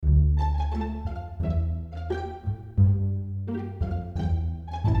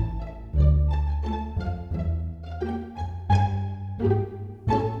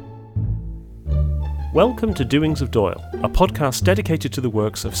Welcome to Doings of Doyle, a podcast dedicated to the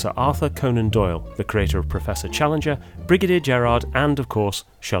works of Sir Arthur Conan Doyle, the creator of Professor Challenger, Brigadier Gerard, and, of course,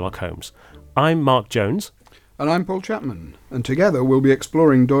 Sherlock Holmes. I'm Mark Jones. And I'm Paul Chapman, and together we'll be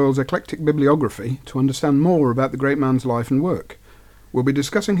exploring Doyle's eclectic bibliography to understand more about the great man's life and work. We'll be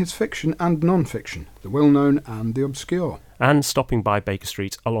discussing his fiction and non-fiction, the well-known and the obscure. And stopping by Baker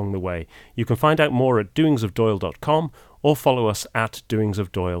Street along the way. You can find out more at doingsofdoyle.com or follow us at Doings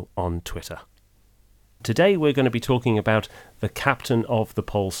of Doyle on Twitter. Today we're going to be talking about The Captain of the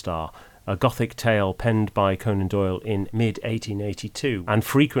Polestar, a Gothic tale penned by Conan Doyle in mid-1882 and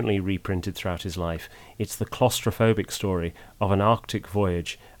frequently reprinted throughout his life. It's the claustrophobic story of an Arctic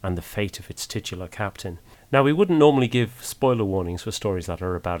voyage and the fate of its titular captain. Now, we wouldn't normally give spoiler warnings for stories that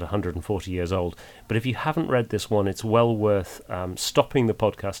are about 140 years old, but if you haven't read this one, it's well worth stopping the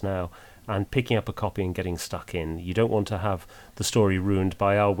podcast now and picking up a copy and getting stuck in. You don't want to have the story ruined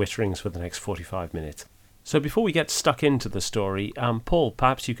by our witterings for the next 45 minutes. So before we get stuck into the story, Paul,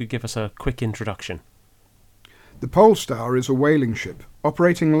 perhaps you could give us a quick introduction. The Polestar is a whaling ship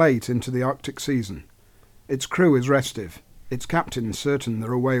operating late into the Arctic season. Its crew is restive, its captain certain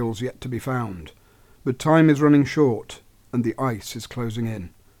there are whales yet to be found. But time is running short, and the ice is closing in.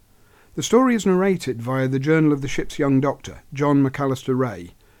 The story is narrated via the journal of the ship's young doctor, John McAllister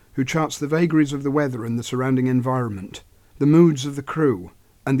Ray, who charts the vagaries of the weather and the surrounding environment, the moods of the crew,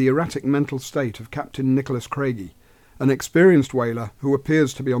 and the erratic mental state of Captain Nicholas Craigie, an experienced whaler who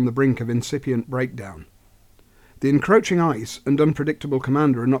appears to be on the brink of incipient breakdown. The encroaching ice and unpredictable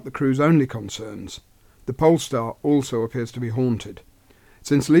commander are not the crew's only concerns. The Polestar also appears to be haunted.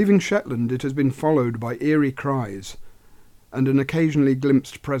 Since leaving Shetland, it has been followed by eerie cries and an occasionally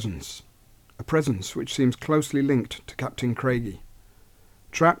glimpsed presence, a presence which seems closely linked to Captain Craigie.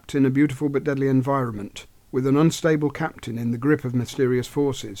 Trapped in a beautiful but deadly environment, with an unstable captain in the grip of mysterious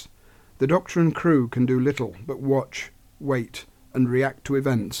forces, the doctor and crew can do little but watch, wait, and react to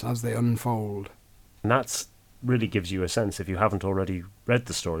events as they unfold. And that really gives you a sense, if you haven't already read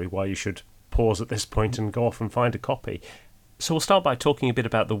the story, why you should pause at this point and go off and find a copy. So we'll start by talking a bit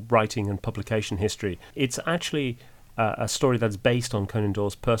about the writing and publication history. It's actually a story that's based on Conan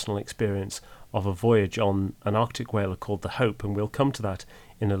Doyle's personal experience of a voyage on an Arctic whaler called the Hope, and we'll come to that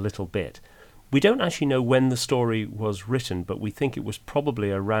in a little bit. We don't actually know when the story was written, but we think it was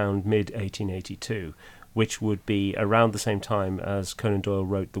probably around mid-1882, which would be around the same time as Conan Doyle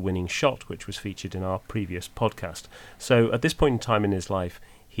wrote The Winning Shot, which was featured in our previous podcast. So at this point in time in his life,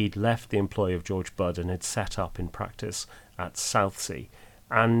 he'd left the employ of George Budd and had set up in practice at Southsea.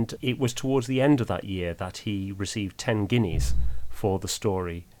 And it was towards the end of that year that he received 10 guineas for the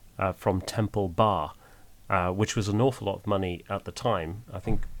story from Temple Bar, which was an awful lot of money at the time. I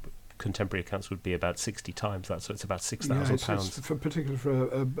think contemporary accounts would be about 60 times that, so it's about £6,000. Particularly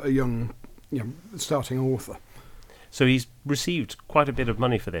for a young starting author. So he's received quite a bit of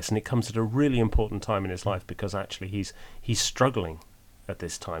money for this, and it comes at a really important time in his life because actually he's struggling at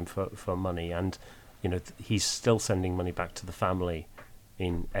this time for money, and he's still sending money back to the family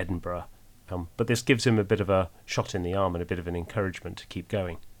in Edinburgh. But this gives him a bit of a shot in the arm and a bit of an encouragement to keep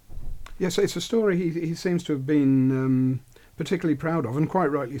going. Yes, it's a story he seems to have been particularly proud of, and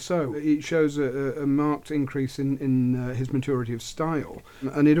quite rightly so. It shows a marked increase in his maturity of style,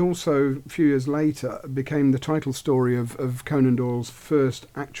 and it also, a few years later, became the title story of Conan Doyle's first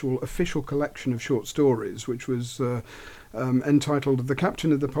actual official collection of short stories, which was entitled The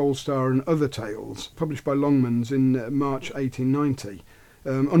Captain of the Polestar and Other Tales, published by Longmans in March 1890.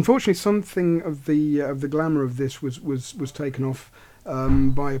 Unfortunately, something of the glamour of this was taken off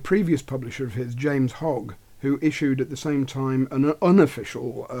by a previous publisher of his, James Hogg, who issued at the same time an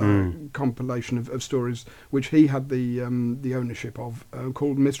unofficial compilation of stories which he had the ownership of,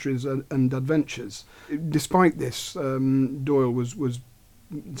 called Mysteries and Adventures. Despite this, Doyle was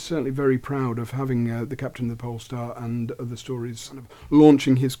certainly very proud of having The Captain of the Polestar and other stories kind of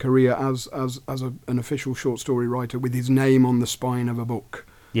launching his career as an official short story writer with his name on the spine of a book.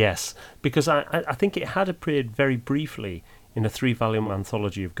 Yes, because I think it had appeared very briefly in a 3-volume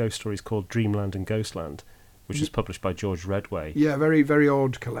anthology of ghost stories called Dreamland and Ghostland, which was published by George Redway. Yeah, very, very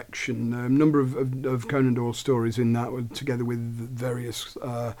odd collection. A number of Conan Doyle stories in that, together with various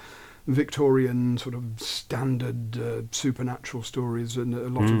Victorian sort of standard supernatural stories, and a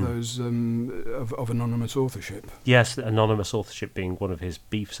lot of those of anonymous authorship. Yes, anonymous authorship being one of his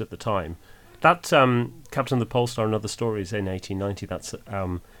beefs at the time. That Captain of the Polestar and Other Stories in 1890, that's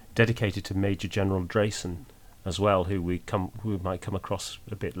dedicated to Major General Drayson as well, who we might come across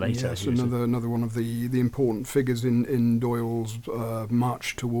a bit later. Yes, another one of the important figures in Doyle's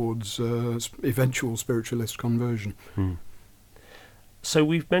march towards eventual spiritualist conversion. So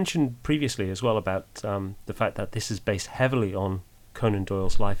we've mentioned previously as well about the fact that this is based heavily on Conan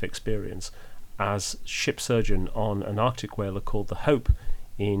Doyle's life experience as ship surgeon on an Arctic whaler called the Hope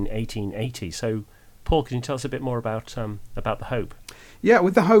in 1880. So, Paul, can you tell us a bit more about the Hope? Yeah,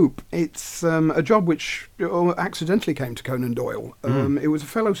 with the Hope, it's a job which accidentally came to Conan Doyle. It was a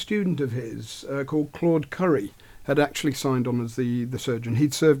fellow student of his called Claude Curry had actually signed on as the surgeon.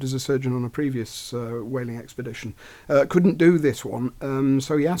 He'd served as a surgeon on a previous whaling expedition. Couldn't do this one,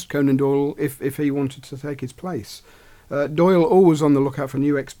 so he asked Conan Doyle if he wanted to take his place. Doyle, always on the lookout for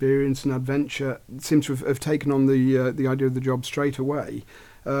new experience and adventure, seems to have taken on the idea of the job straight away.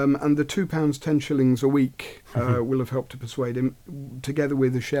 And the £2 10 a week will have helped to persuade him, together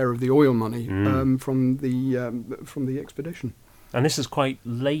with a share of the oil money from the expedition. And this is quite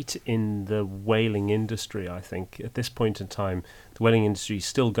late in the whaling industry, I think. At this point in time, the whaling industry is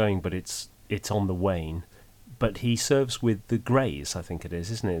still going, but it's on the wane. But he serves with the Greys, I think it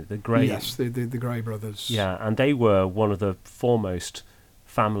is, isn't it? The Grey. Yes, the Grey brothers. Yeah, and they were one of the foremost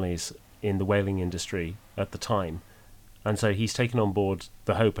families in the whaling industry at the time. And so he's taken on board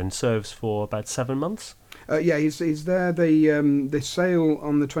the Hope and serves for about 7 months. Yeah, he's there. They sail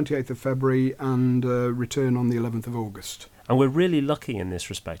on the 28th of February and return on the 11th of August. And we're really lucky in this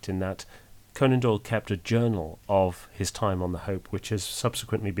respect in that Conan Doyle kept a journal of his time on the Hope, which has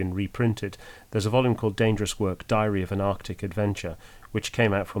subsequently been reprinted. There's a volume called Dangerous Work, Diary of an Arctic Adventure, which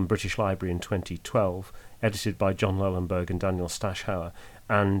came out from British Library in 2012, edited by John Lellenberg and Daniel Stashauer.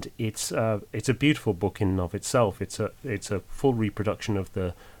 And it's a beautiful book in and of itself. It's a full reproduction of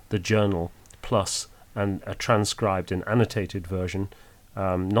the journal, plus a transcribed and annotated version.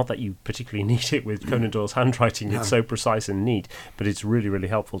 Not that you particularly need it with Conan Doyle's handwriting, it's so precise and neat, but it's really, really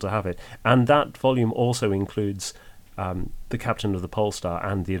helpful to have it. And that volume also includes The Captain of the Polestar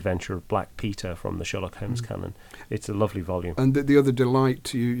and The Adventure of Black Peter from the Sherlock Holmes canon. It's a lovely volume. And the other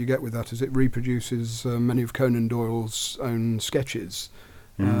delight you get with that is it reproduces many of Conan Doyle's own sketches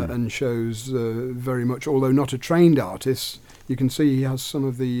and shows very much, although not a trained artist, you can see he has some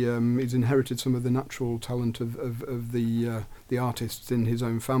of the he's inherited some of the natural talent of the artists in his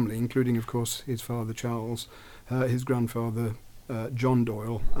own family, including, of course, his father Charles, his grandfather John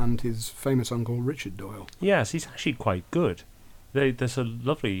Doyle, and his famous uncle Richard Doyle. Yes, he's actually quite good. There's a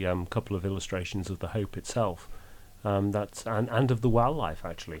lovely couple of illustrations of the Hope itself, and of the wildlife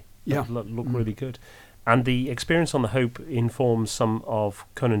actually. Yeah, look really good. And the experience on the Hope informs some of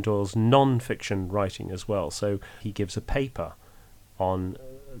Conan Doyle's non-fiction writing as well. So he gives a paper on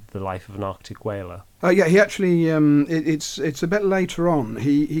the life of an Arctic whaler. Yeah, he actually, it's a bit later on.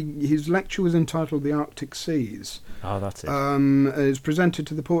 His lecture was entitled The Arctic Seas. Oh, that's it. It was presented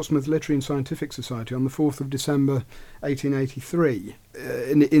to the Portsmouth Literary and Scientific Society on the 4th of December 1883.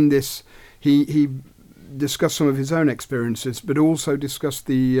 In this, he discussed some of his own experiences, but also discussed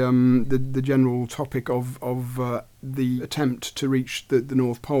the general topic of the attempt to reach the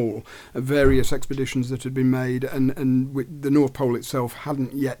North Pole, various expeditions that had been made, and the North Pole itself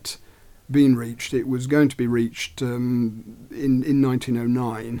hadn't yet been reached. It was going to be reached in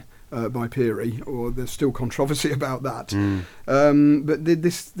 1909 by Peary, or there's still controversy about that. But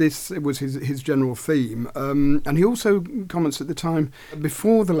this was his general theme. And he also comments at the time,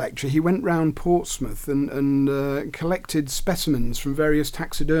 before the lecture, he went round Portsmouth and collected specimens from various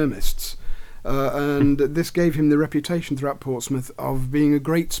taxidermists. And this gave him the reputation throughout Portsmouth of being a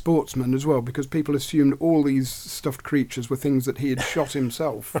great sportsman as well, because people assumed all these stuffed creatures were things that he had shot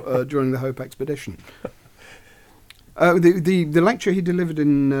himself during the Hope expedition. The lecture he delivered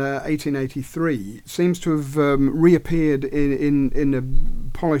in 1883 seems to have reappeared in a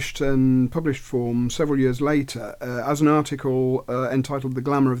polished and published form several years later as an article entitled The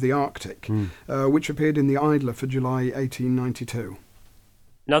Glamour of the Arctic, which appeared in the Idler for July 1892.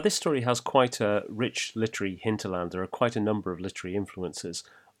 Now, this story has quite a rich literary hinterland. There are quite a number of literary influences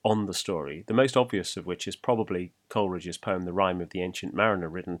on the story, the most obvious of which is probably Coleridge's poem The Rime of the Ancient Mariner,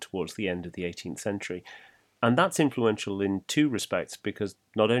 written towards the end of the 18th century. And that's influential in two respects, because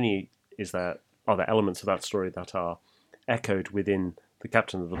not only are there elements of that story that are echoed within The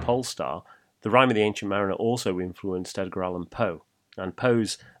Captain of the Polestar, The Rime of the Ancient Mariner also influenced Edgar Allan Poe. And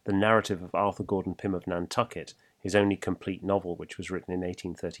Poe's The Narrative of Arthur Gordon Pym of Nantucket, his only complete novel, which was written in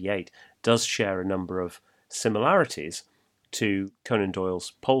 1838, does share a number of similarities to Conan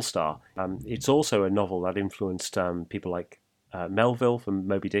Doyle's Polestar. It's also a novel that influenced people like Melville for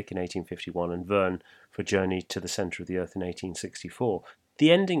Moby Dick in 1851 and Verne for Journey to the Centre of the Earth in 1864.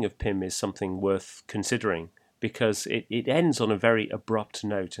 The ending of Pym is something worth considering because it ends on a very abrupt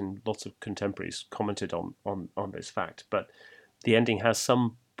note, and lots of contemporaries commented on this fact, but the ending has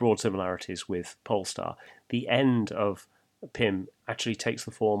some broad similarities with Polestar. The end of Pym actually takes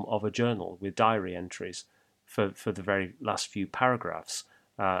the form of a journal with diary entries for the very last few paragraphs.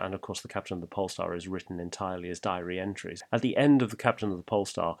 And of course, the Captain of the Polestar is written entirely as diary entries. At the end of the Captain of the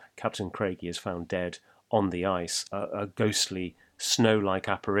Polestar, Captain Craigie is found dead on the ice, a ghostly snow-like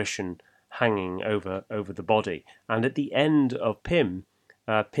apparition hanging over the body. And at the end of Pym,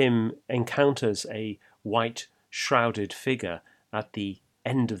 Pym encounters a white shrouded figure at the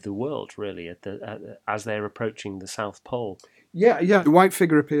end of the world, really, as they're approaching the South Pole. Yeah. The white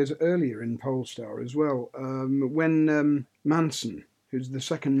figure appears earlier in Polestar as well, when Manson, who's the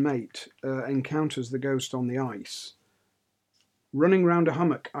second mate, encounters the ghost on the ice. Running round a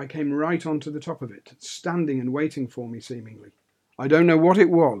hummock, I came right onto the top of it, standing and waiting for me, seemingly. I don't know what it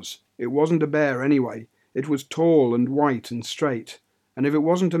was. It wasn't a bear, anyway. It was tall and white and straight. And if it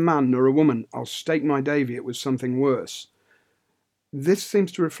wasn't a man nor a woman, I'll stake my davy it was something worse. This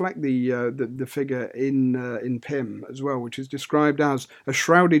seems to reflect the figure in Pym as well, which is described as a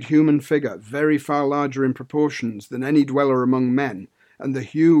shrouded human figure, very far larger in proportions than any dweller among men, and the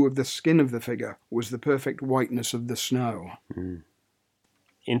hue of the skin of the figure was the perfect whiteness of the snow. Mm.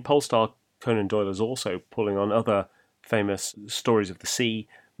 In Polestar, Conan Doyle is also pulling on other famous stories of the sea: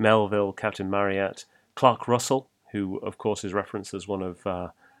 Melville, Captain Marryat, Clark Russell, who of course is referenced as one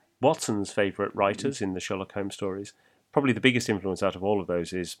of Watson's favourite writers in the Sherlock Holmes stories. Probably the biggest influence out of all of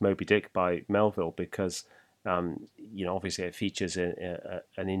those is Moby Dick by Melville, because obviously it features a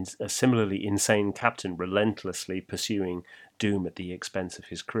similarly insane captain relentlessly pursuing doom at the expense of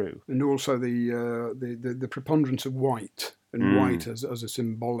his crew, and also the preponderance of white and white as a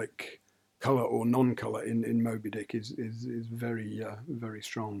symbolic colour or non-colour in Moby Dick is very very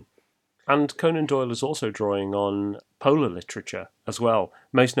strong. And Conan Doyle is also drawing on polar literature as well,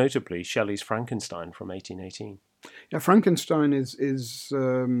 most notably Shelley's Frankenstein from 1818. Yeah, Frankenstein is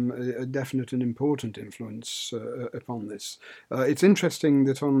a definite and important influence upon this. It's interesting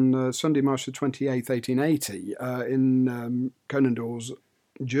that on Sunday, March the 28th, 1880, in Conan Doyle's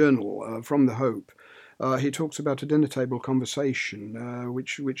journal, From the Hope, he talks about a dinner table conversation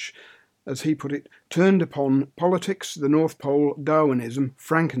which, as he put it, turned upon politics, the North Pole, Darwinism,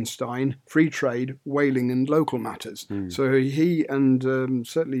 Frankenstein, free trade, whaling and local matters. So he and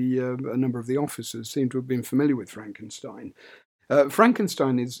certainly a number of the officers seem to have been familiar with Frankenstein.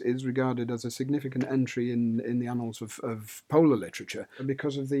 Frankenstein is regarded as a significant entry in the annals of polar literature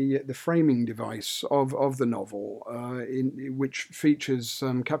because of the framing device of the novel, in which features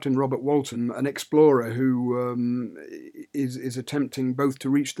Captain Robert Walton, an explorer who is attempting both to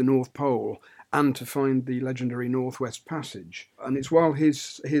reach the North Pole and to find the legendary Northwest Passage. And it's while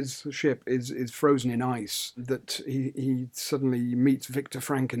his ship is frozen in ice that he suddenly meets Victor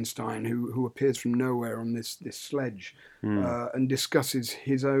Frankenstein, who appears from nowhere on this sledge, and discusses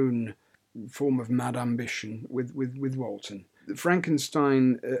his own form of mad ambition with Walton.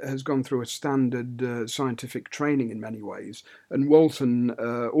 Frankenstein has gone through a standard scientific training in many ways, and Walton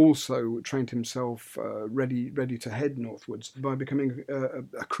also trained himself ready to head northwards by becoming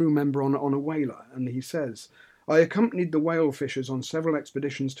a crew member on a whaler. And he says, "I accompanied the whale fishers on several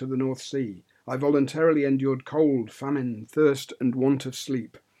expeditions to the North Sea. I voluntarily endured cold, famine, thirst, and want of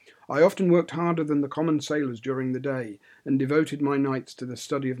sleep. I often worked harder than the common sailors during the day, and devoted my nights to the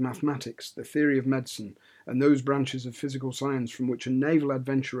study of mathematics, the theory of medicine, and those branches of physical science from which a naval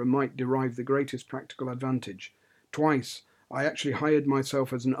adventurer might derive the greatest practical advantage. Twice I actually hired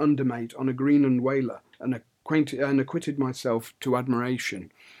myself as an undermate on a Greenland whaler, and acquitted myself to admiration."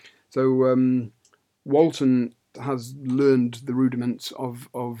 So Walton has learned the rudiments of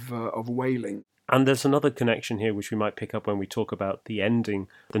whaling. And there's another connection here which we might pick up when we talk about the ending,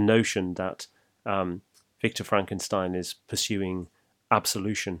 the notion that Victor Frankenstein is pursuing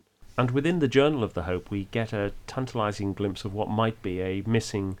absolution. And within the Journal of the Hope, we get a tantalising glimpse of what might be a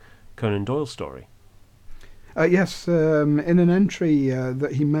missing Conan Doyle story. Yes, in an entry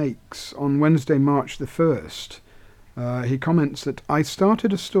that he makes on Wednesday, March the 1st, he comments that I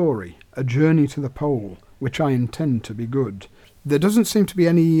started a story, A Journey to the Pole, which I intend to be good. There doesn't seem to be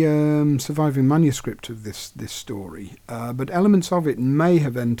any surviving manuscript of this story, but elements of it may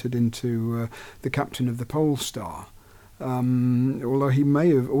have entered into The Captain of the Polestar, although he may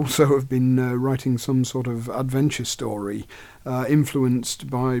have also have been writing some sort of adventure story, influenced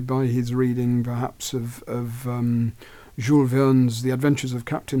by his reading perhaps of Jules Verne's The Adventures of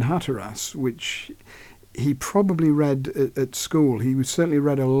Captain Hatteras, which he probably read at school. He certainly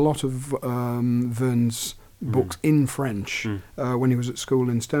read a lot of Verne's books in French when he was at school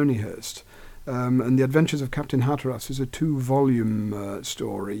in Stonyhurst. And The Adventures of Captain Hatteras is a 2-volume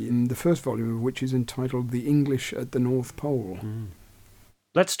story, in the first volume of which is entitled The English at the North Pole.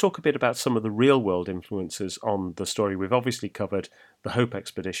 Let's talk a bit about some of the real-world influences on the story. We've obviously covered the Hope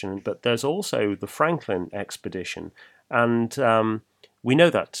expedition, but there's also the Franklin expedition. And we know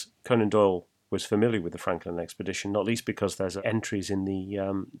that Conan Doyle was familiar with the Franklin expedition, not least because there's entries in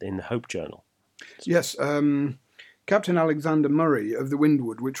the Hope Journal. Yes, Captain Alexander Murray of the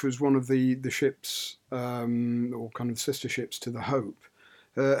Windward, which was one of the ships, or kind of sister ships to the Hope,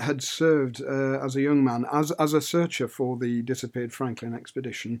 had served as a young man as a searcher for the disappeared Franklin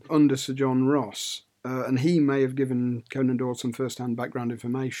expedition under Sir John Ross, and he may have given Conan Doyle some first-hand background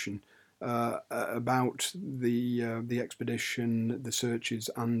information about the expedition, the searches,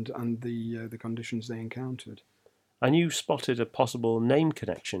 and the conditions they encountered. And you spotted a possible name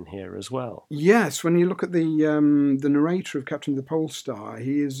connection here as well. Yes, when you look at the narrator of Captain of the Pole Star,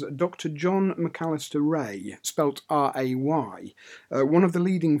 he is Dr. John McAllister Ray, spelt R-A-Y. One of the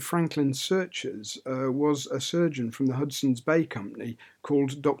leading Franklin searchers was a surgeon from the Hudson's Bay Company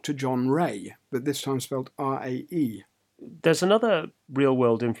called Dr. John Ray, but this time spelt R-A-E. There's another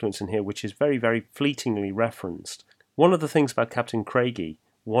real-world influence in here which is very, very fleetingly referenced. One of the things about Captain Craigie,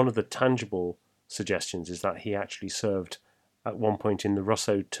 one of the tangible suggestions is that he actually served at one point in the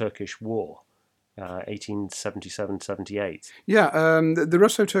Russo-Turkish War, 1877-78. Yeah, the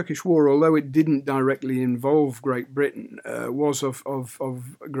Russo-Turkish War, although it didn't directly involve Great Britain, was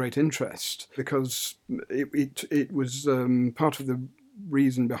of great interest because it was part of the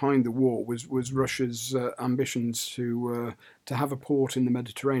reason behind the war was Russia's ambitions to have a port in the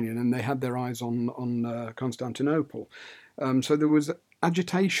Mediterranean, and they had their eyes on Constantinople. So there was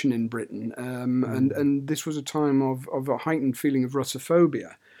agitation in Britain, and this was a time of a heightened feeling of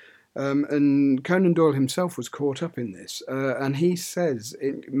Russophobia. And Conan Doyle himself was caught up in this, and he says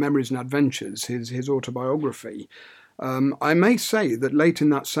in Memories and Adventures, his autobiography, I may say that late in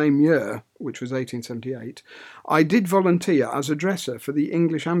that same year, which was 1878, I did volunteer as a dresser for the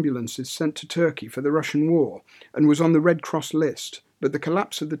English ambulances sent to Turkey for the Russian war, and was on the Red Cross list, but the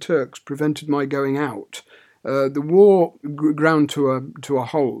collapse of the Turks prevented my going out. The war ground to a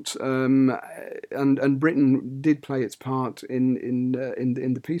halt, and Britain did play its part in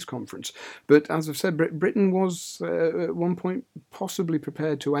the peace conference. But as I've said, Britain was at one point possibly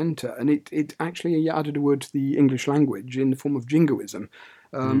prepared to enter, and it actually added a word to the English language in the form of jingoism,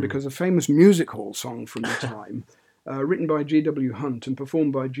 because a famous music hall song from the time. Written by G.W. Hunt and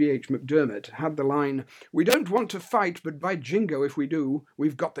performed by G.H. McDermott, had the line, "We don't want to fight, but by jingo if we do,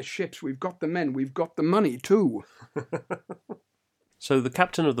 we've got the ships, we've got the men, we've got the money too." So the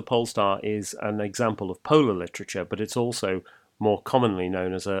Captain of the Pole Star is an example of polar literature, but it's also more commonly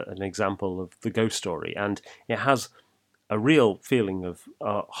known as an example of the ghost story, and it has a real feeling of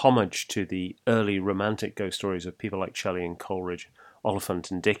homage to the early romantic ghost stories of people like Shelley and Coleridge, Oliphant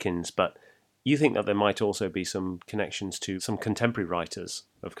and Dickens, but you think that there might also be some connections to some contemporary writers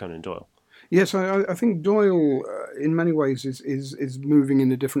of Conan Doyle? Yes, I think Doyle, in many ways, is moving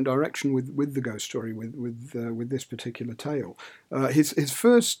in a different direction with the ghost story, with this particular tale. His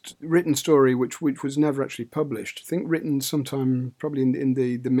first written story, which was never actually published, I think written sometime probably in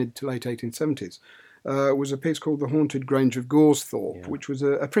the mid to late 1870s, was a piece called The Haunted Grange of Goresthorpe, which was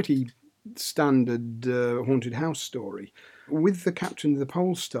a pretty standard haunted house story. With the Captain of the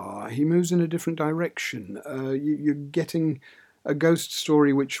Pole Star, he moves in a different direction. You're getting a ghost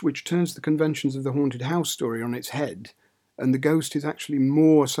story which turns the conventions of the haunted house story on its head, and the ghost is actually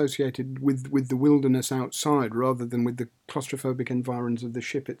more associated with the wilderness outside rather than with the claustrophobic environs of the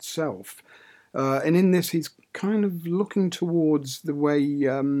ship itself. And in this, he's kind of looking towards the way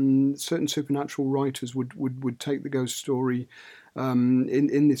certain supernatural writers would take the ghost story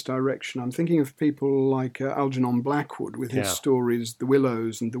in this direction. I'm thinking of people like Algernon Blackwood with his stories The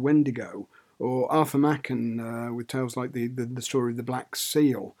Willows and The Wendigo, or Arthur Machen with tales like the story of the Black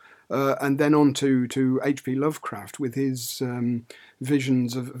Seal, and then on to H.P. Lovecraft with his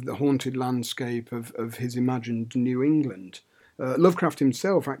visions of the haunted landscape of his imagined New England. Lovecraft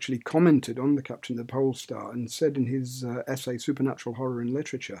himself actually commented on the Captain of the Pole Star and said in his essay Supernatural Horror in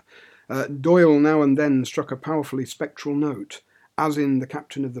Literature, Doyle now and then struck a powerfully spectral note, as in the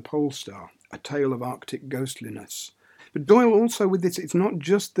Captain of the Pole Star, a tale of Arctic ghostliness. But Doyle also, with this, it's not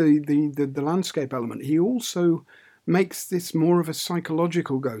just the landscape element. He also makes this more of a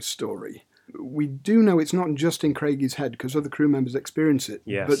psychological ghost story. We do know it's not just in Craigie's head, because other crew members experience it,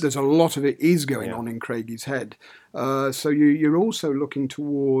 but there's a lot of it is going on in Craigie's head. So you're also looking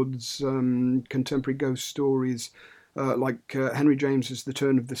towards contemporary ghost stories like Henry James's The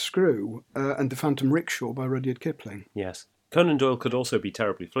Turn of the Screw and The Phantom Rickshaw by Rudyard Kipling. Yes. Conan Doyle could also be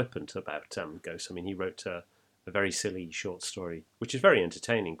terribly flippant about ghosts. I mean, he wrote a very silly short story, which is very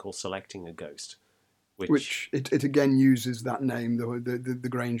entertaining, called Selecting a Ghost, which it again uses that name, the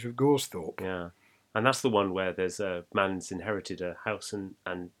Grange of Goresthorpe. Yeah. And that's the one where there's a man's inherited a house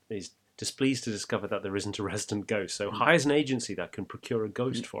and is displeased to discover that there isn't a resident ghost. So hires an agency that can procure a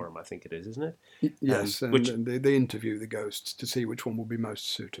ghost for him, I think it is, isn't it? Yes, and they interview the ghosts to see which one will be most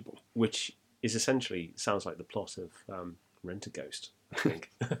suitable. Which is essentially, sounds like the plot of Rent a Ghost, I think.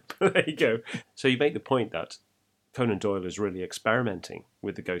 There you go. So you make the point that Conan Doyle is really experimenting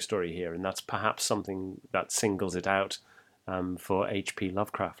with the ghost story here, and that's perhaps something that singles it out for H.P.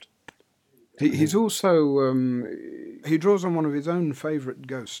 Lovecraft. He's also, he draws on one of his own favourite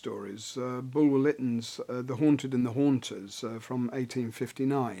ghost stories, Bulwer Lytton's The Haunted and the Haunters from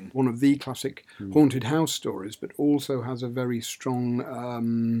 1859, one of the classic haunted house stories, but also has a very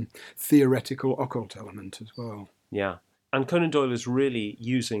strong theoretical occult element as well. Yeah, and Conan Doyle is really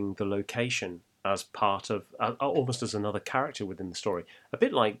using the location as part of, almost as another character within the story, a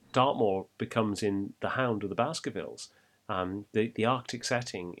bit like Dartmoor becomes in The Hound of the Baskervilles. The Arctic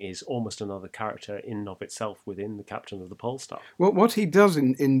setting is almost another character in and of itself within the Captain of the Polestar. Well, what he does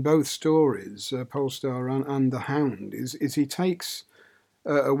in both stories, Polestar and The Hound, is he takes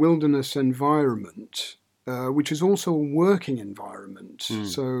a wilderness environment, which is also a working environment.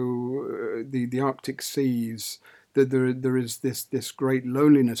 So the Arctic seas, there is this great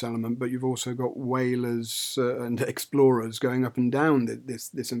loneliness element, but you've also got whalers and explorers going up and down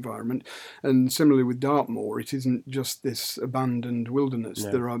this environment. And similarly with Dartmoor, it isn't just this abandoned wilderness.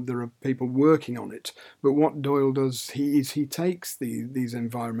 No. There are people working on it. But what Doyle does, he takes these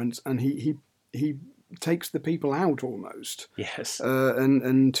environments and he takes the people out almost. Yes.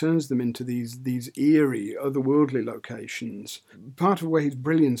 And turns them into these eerie, otherworldly locations. Part of where his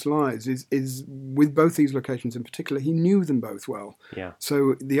brilliance lies is with both these locations in particular, he knew them both well. Yeah.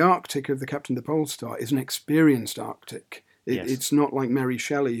 So the Arctic of the Captain of the Polestar is an experienced Arctic. It's not like Mary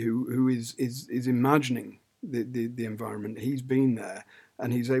Shelley who is imagining the environment. He's been there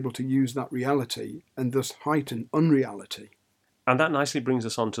and he's able to use that reality and thus heighten unreality. And that nicely brings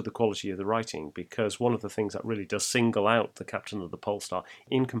us on to the quality of the writing, because one of the things that really does single out the Captain of the Polestar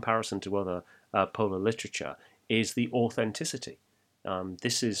in comparison to other polar literature is the authenticity.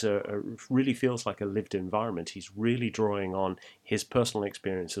 This is really feels like a lived environment. He's really drawing on his personal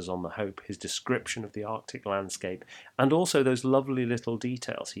experiences on the Hope, his description of the Arctic landscape, and also those lovely little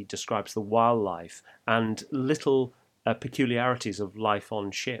details. He describes the wildlife and little peculiarities of life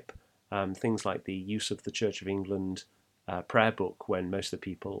on ship, things like the use of the Church of England prayer book when most of the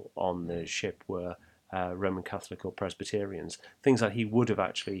people on the ship were Roman Catholic or Presbyterians, things that he would have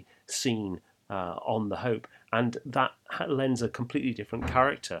actually seen on the Hope, and that lends a completely different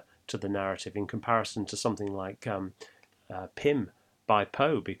character to the narrative in comparison to something like Pym by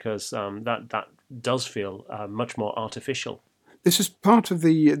Poe, because that does feel much more artificial. This is part of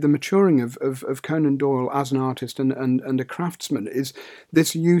the maturing of Conan Doyle as an artist and a craftsman, is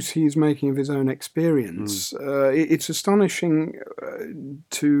this use he's making of his own experience. It's astonishing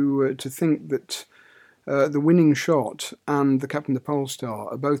to think that The Winning Shot and The Captain of the Polestar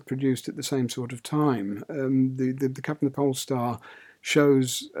are both produced at the same sort of time. The Captain of the Polestar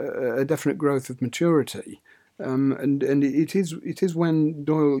shows a definite growth of maturity, and it is when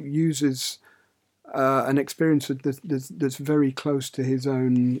Doyle uses an experience that's very close to his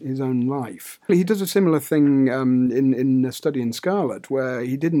own life. He does a similar thing in A Study in Scarlet, where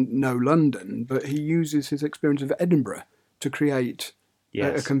he didn't know London, but he uses his experience of Edinburgh to create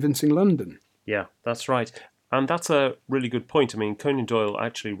a convincing London. Yeah, that's right. And that's a really good point. I mean, Conan Doyle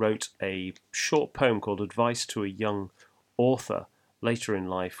actually wrote a short poem called Advice to a Young Author later in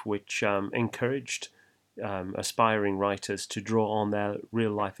life, which encouraged aspiring writers to draw on their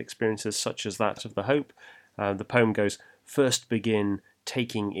real-life experiences, such as that of the Hope. The poem goes, "First begin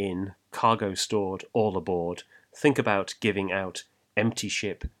taking in, cargo stored, all aboard. Think about giving out, empty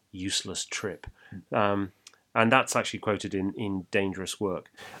ship, useless trip." And that's actually quoted in Dangerous Work.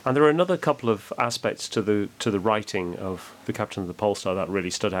 And there are another couple of aspects to the writing of the Captain of the Polestar that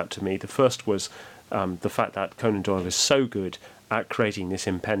really stood out to me. The first was the fact that Conan Doyle is so good at creating this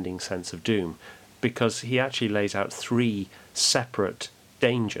impending sense of doom, because he actually lays out three separate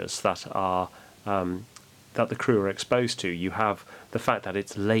dangers that are that the crew are exposed to. You have the fact that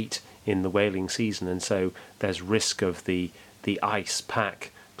it's late in the whaling season, and so there's risk of the ice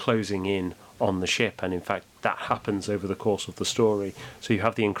pack closing in on the ship, and in fact that happens over the course of the story. So you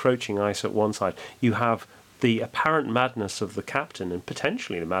have the encroaching ice at one side, you have the apparent madness of the captain and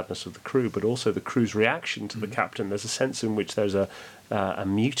potentially the madness of the crew, but also the crew's reaction to the captain. There's a sense in which there's a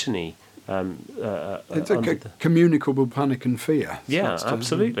mutiny. It's a communicable panic and fear. Yeah,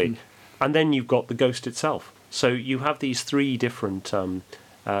 absolutely. And then you've got the ghost itself. So you have these three different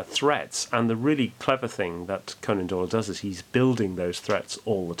threats. And the really clever thing that Conan Doyle does is he's building those threats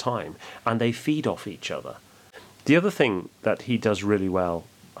all the time, and they feed off each other. The other thing that he does really well,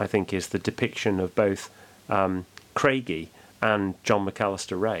 I think, is the depiction of both Craigie and John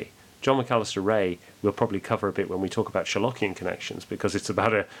McAllister Ray. John McAllister Ray we'll probably cover a bit when we talk about Sherlockian connections, because it's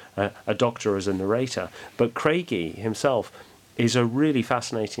about a doctor as a narrator. But Craigie himself is a really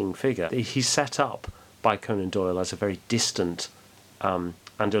fascinating figure. He's set up by Conan Doyle as a very distant and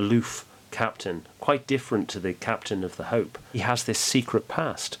aloof captain, quite different to the captain of the Hope. He has this secret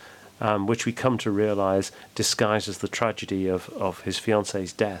past, which we come to realise disguises the tragedy of his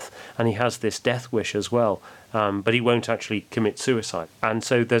fiancée's death. And he has this death wish as well, but he won't actually commit suicide. And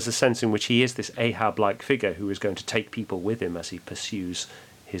so there's a sense in which he is this Ahab-like figure who is going to take people with him as he pursues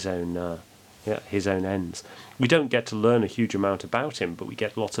his own ends. We don't get to learn a huge amount about him, but we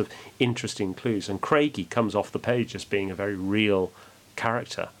get lots of interesting clues. And Craigie comes off the page as being a very real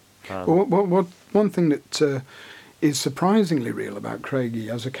character. One thing that is surprisingly real about Craigie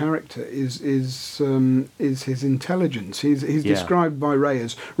as a character is his intelligence. He's described by Ray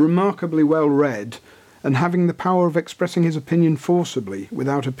as remarkably well read and having the power of expressing his opinion forcibly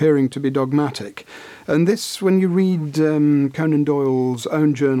without appearing to be dogmatic. And this, when you read Conan Doyle's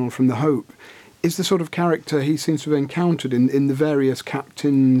own journal from the Hope, is the sort of character he seems to have encountered in the various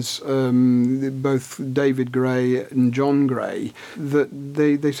captains, both David Gray and John Gray, that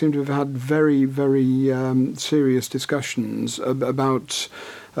they seem to have had very, very serious discussions about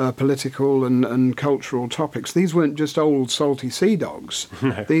political and cultural topics. These weren't just old salty sea dogs.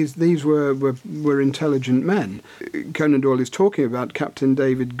 No. These were intelligent men. Conan Doyle is talking about Captain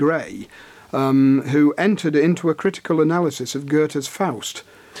David Gray, who entered into a critical analysis of Goethe's Faust,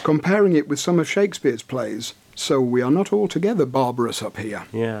 comparing it with some of Shakespeare's plays. So we are not altogether barbarous up here.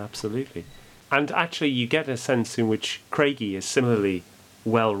 Yeah, absolutely. And actually you get a sense in which Craigie is similarly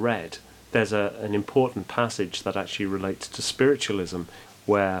well read. There's an important passage that actually relates to spiritualism,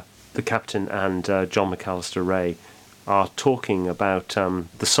 where the captain and John McAllister Ray are talking about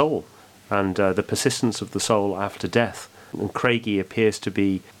the soul and the persistence of the soul after death. And Craigie appears to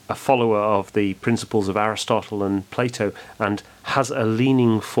be a follower of the principles of Aristotle and Plato, and has a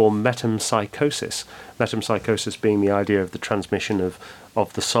leaning for metempsychosis. Metempsychosis being the idea of the transmission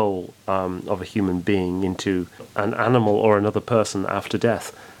of the soul of a human being into an animal or another person after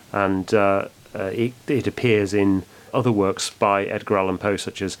death. And it appears in other works by Edgar Allan Poe,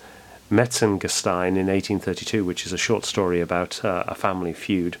 such as Metzengerstein in 1832, which is a short story about a family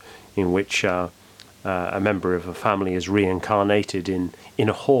feud in which a member of a family is reincarnated in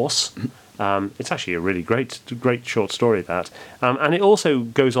a horse. It's actually a really great short story, that. And it also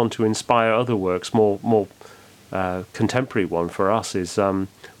goes on to inspire other works. More contemporary one for us is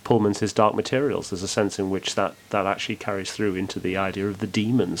Pullman's His Dark Materials. There's a sense in which that actually carries through into the idea of the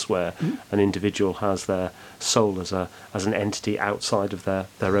demons, where an individual has their soul as an entity outside of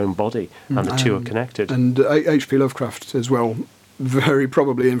their own body, and the two are connected. And H.P. Lovecraft as well, very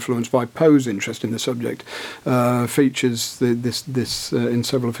probably influenced by Poe's interest in the subject, features this in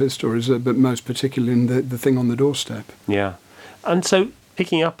several of his stories, but most particularly in the Thing on the Doorstep. Yeah. And so,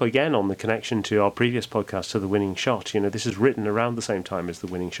 picking up again on the connection to our previous podcast, to The Winning Shot, this is written around the same time as The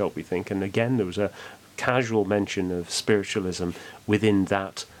Winning Shot, we think, and again there was a casual mention of spiritualism within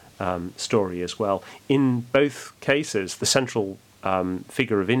that story as well. In both cases, the central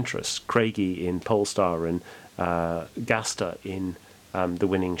figure of interest, Craigie in Polestar and Gaster in The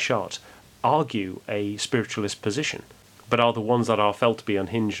Winning Shot, argue a spiritualist position, but are the ones that are felt to be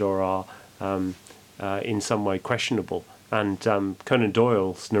unhinged or are in some way questionable. And Conan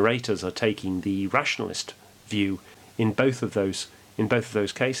Doyle's narrators are taking the rationalist view in both of those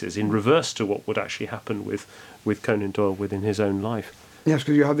cases, in reverse to what would actually happen with Conan Doyle within his own life. Yes,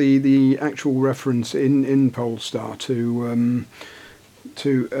 because you have the actual reference in Polestar to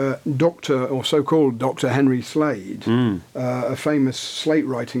Dr. or so-called Dr. Henry Slade, a famous slate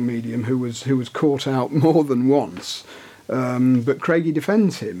writing medium who was caught out more than once. But Craigie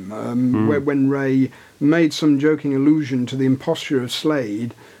defends him when Ray made some joking allusion to the imposture of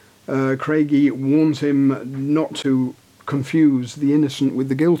Slade. Craigie warns him not to confuse the innocent with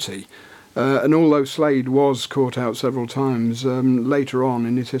the guilty. And although Slade was caught out several times, later on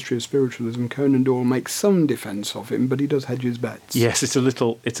in his History of Spiritualism, Conan Doyle makes some defence of him, but he does hedge his bets. Yes, it's a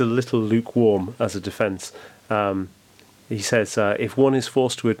little lukewarm as a defence. He says, if one is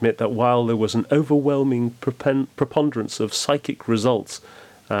forced to admit that while there was an overwhelming preponderance of psychic results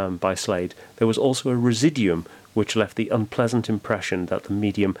by Slade, there was also a residuum which left the unpleasant impression that the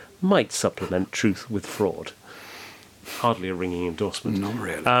medium might supplement truth with fraud. Hardly a ringing endorsement. Not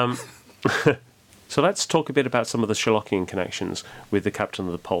really. So let's talk a bit about some of the Sherlockian connections with the Captain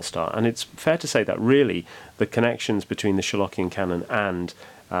of the Polestar. And it's fair to say that really the connections between the Sherlockian canon and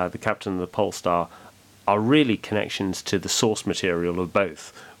the Captain of the Polestar are really connections to the source material of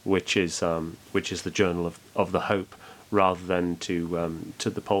both, which is the Journal of the Hope, rather than to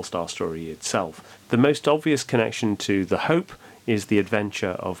the Polestar story itself. The most obvious connection to the Hope is the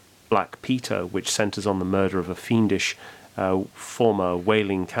adventure of Black Peter, which centres on the murder of a fiendish former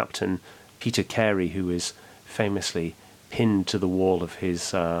whaling captain, Peter Carey, who is famously pinned to the wall of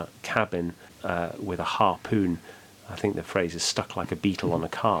his cabin with a harpoon. I think the phrase is stuck like a beetle on a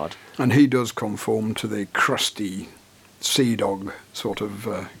card. And he does conform to the crusty sea dog sort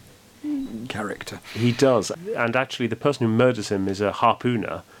of character. He does. And actually the person who murders him is a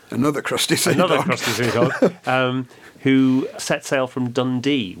harpooner. Another crusty sea dog. Who set sail from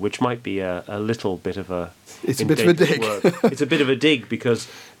Dundee, which might be a little bit of a... It's a bit of a dig. It's a bit of a dig because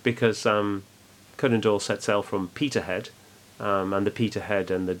Conan Doyle set sail from Peterhead, and the Peterhead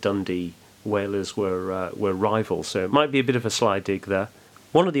and the Dundee whalers were rivals, so it might be a bit of a sly dig there.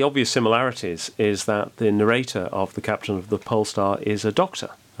 One of the obvious similarities is that the narrator of the Captain of the Polestar is a doctor.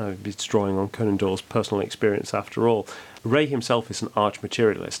 It's drawing on Conan Doyle's personal experience after all. Ray himself is an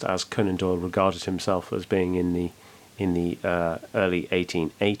arch-materialist, as Conan Doyle regarded himself as being in the early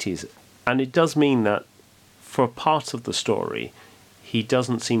 1880s. And it does mean that for parts of the story, he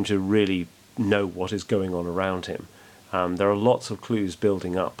doesn't seem to really know what is going on around him. There are lots of clues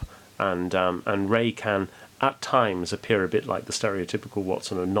building up, and Ray can at times appear a bit like the stereotypical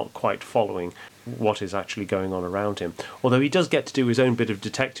Watson and not quite following what is actually going on around him. Although he does get to do his own bit of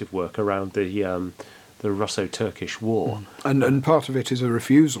detective work around the Russo-Turkish War. And part of it is a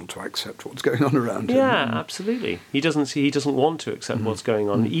refusal to accept what's going on around him. Yeah, absolutely. He doesn't want to accept what's going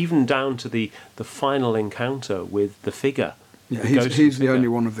on, even down to the final encounter with the figure. Yeah, he's the only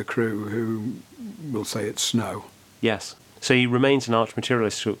one of the crew who will say it's snow. Yes. So he remains an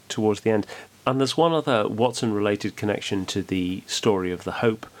arch-materialist towards the end. And there's one other Watson-related connection to the story of the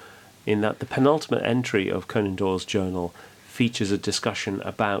Hope, in that the penultimate entry of Conan Doyle's journal features a discussion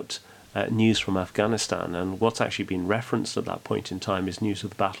about news from Afghanistan, and what's actually been referenced at that point in time is news of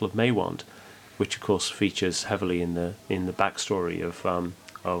the Battle of Maiwand, which of course features heavily in the backstory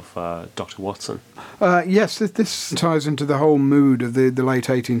of Dr. Watson. Yes, this ties into the whole mood of the late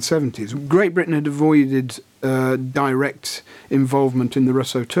 1870s. Great Britain had avoided direct involvement in the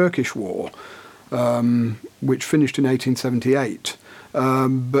Russo-Turkish War, which finished in 1878.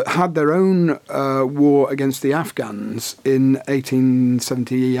 But had their own war against the Afghans in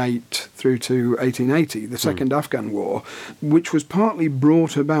 1878 through to 1880, the Second Afghan War, which was partly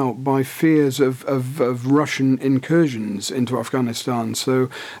brought about by fears of Russian incursions into Afghanistan. So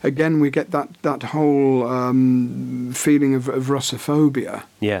again, we get that whole feeling of Russophobia.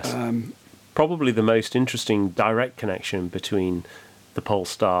 Yes. Probably the most interesting direct connection between the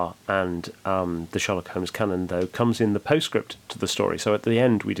Polestar and the Sherlock Holmes canon, though, comes in the postscript to the story. So at the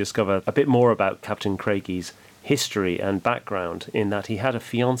end, we discover a bit more about Captain Craigie history and background, in that he had a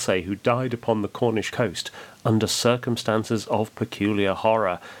fiancée who died upon the Cornish coast under circumstances of peculiar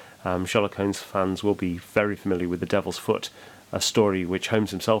horror. Sherlock Holmes fans will be very familiar with The Devil's Foot, a story which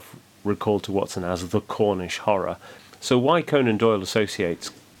Holmes himself recalled to Watson as the Cornish horror. So why Conan Doyle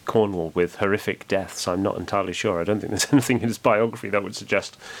associates Cornwall with horrific deaths, I'm not entirely sure. I don't think there's anything in his biography that would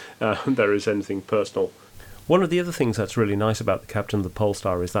suggest there is anything personal. One of the other things that's really nice about the Captain of the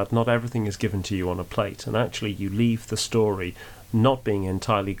Polestar is that not everything is given to you on a plate, and actually you leave the story not being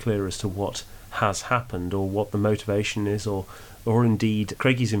entirely clear as to what has happened or what the motivation is, or indeed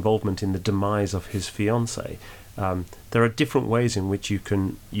Craigie's involvement in the demise of his fiancée. There are different ways in which you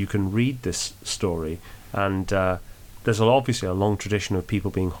can read this story, and there's obviously a long tradition of people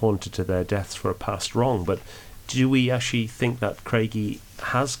being haunted to their deaths for a past wrong, but do we actually think that Craigie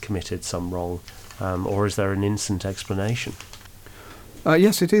has committed some wrong, or is there an instant explanation?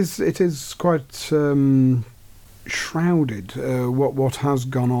 Yes, it is quite shrouded what has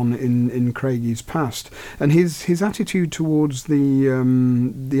gone on in Craigie's past, and his attitude towards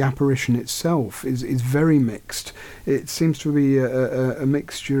the apparition itself is very mixed. It seems to be a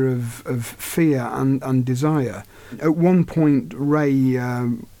mixture of fear and desire. At one point, Ray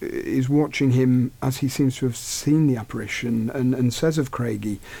is watching him as he seems to have seen the apparition, and says of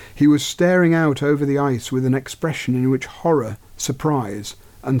Craigie, he was staring out over the ice with an expression in which horror, surprise,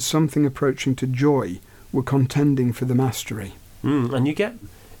 and something approaching to joy were contending for the mastery. And you get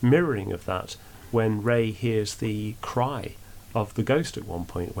mirroring of that when Ray hears the cry of the ghost at one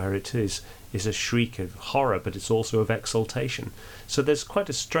point, where it is a shriek of horror, but it's also of exultation. So there's quite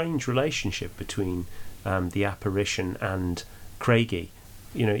a strange relationship between the apparition and Craigie.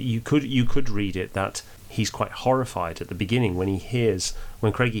 you could read it that he's quite horrified at the beginning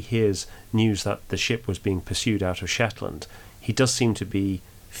when Craigie hears news that the ship was being pursued out of Shetland. He does seem to be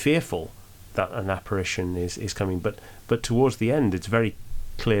fearful that an apparition is coming, but towards the end it's very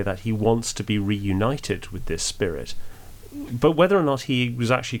clear that he wants to be reunited with this spirit. But whether or not he was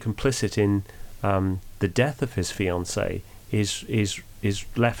actually complicit in the death of his fiancée is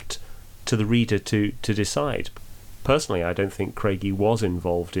left to the reader to decide. Personally, I don't think Craigie was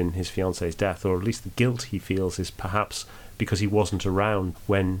involved in his fiancée's death, or at least the guilt he feels is perhaps because he wasn't around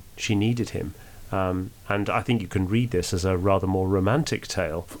when she needed him. And I think you can read this as a rather more romantic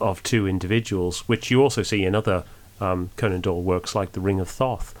tale of two individuals, which you also see in other Conan Doyle works like The Ring of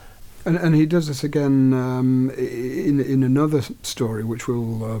Thoth. And he does this again in another story, which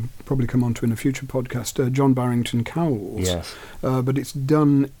we'll probably come on to in a future podcast, John Barrington Cowles. Yes. But it's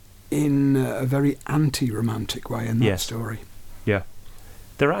done in a very anti-romantic way in that story. Yeah.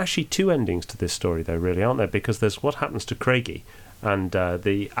 There are actually two endings to this story, though, really, aren't there? Because there's what happens to Craigie and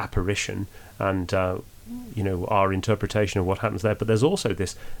the apparition and, our interpretation of what happens there. But there's also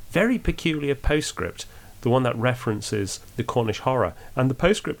this very peculiar postscript, the one that references the Cornish horror. And the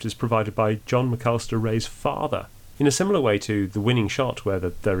postscript is provided by John McAllister Ray's father. In a similar way to The Winning Shot, where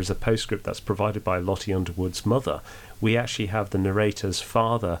there is a postscript that's provided by Lottie Underwood's mother, we actually have the narrator's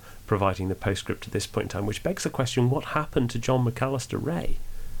father providing the postscript at this point in time, which begs the question, what happened to John McAllister Ray?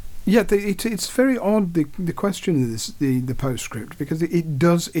 Yeah, it's very odd, the question of the postscript, because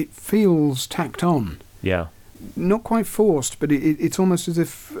it feels tacked on. Yeah. Not quite forced, but it's almost as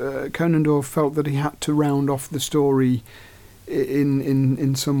if Conan Doyle felt that he had to round off the story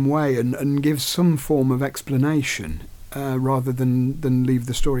in some way and give some form of explanation rather than leave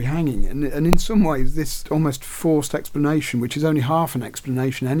the story hanging. And in some ways, this almost forced explanation, which is only half an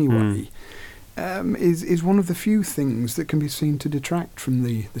explanation anyway, is one of the few things that can be seen to detract from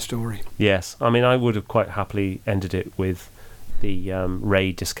the story. Yes, I mean, I would have quite happily ended it with the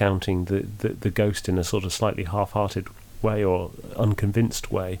Ray discounting the ghost in a sort of slightly half-hearted way or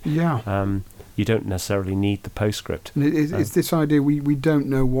unconvinced way. Yeah. You don't necessarily need the postscript. And it's this idea we don't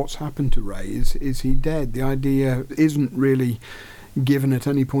know what's happened to Ray. Is he dead? The idea isn't really given at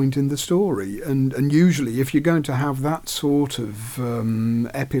any point in the story. And usually, if you're going to have that sort of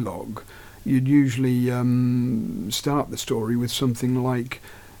epilogue, you'd usually start the story with something like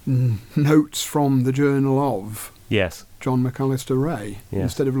notes from the journal of John McAllister Ray,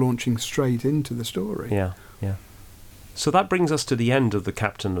 instead of launching straight into the story. Yeah. So that brings us to the end of The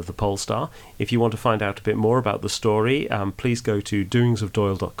Captain of the Polestar. If you want to find out a bit more about the story, please go to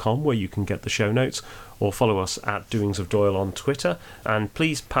doingsofdoyle.com, where you can get the show notes, or follow us at Doings of Doyle on Twitter. And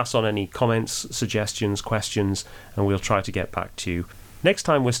please pass on any comments, suggestions, questions, and we'll try to get back to you. Next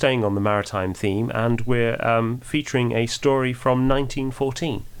time we're staying on the maritime theme, and we're featuring a story from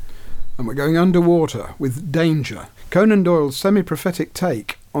 1914. And we're going underwater with Danger, Conan Doyle's semi-prophetic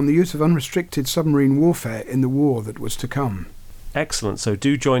take on the use of unrestricted submarine warfare in the war that was to come. Excellent, so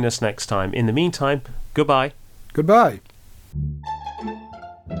do join us next time. In the meantime, goodbye. Goodbye.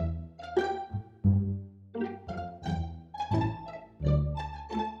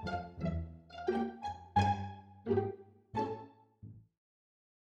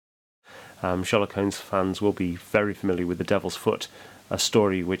 Sherlock Holmes fans will be very familiar with The Devil's Foot, a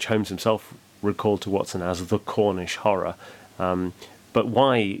story which Holmes himself recalled to Watson as the Cornish horror. But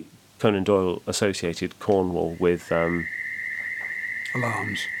why Conan Doyle associated Cornwall with alarms?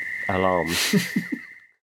 Alarms.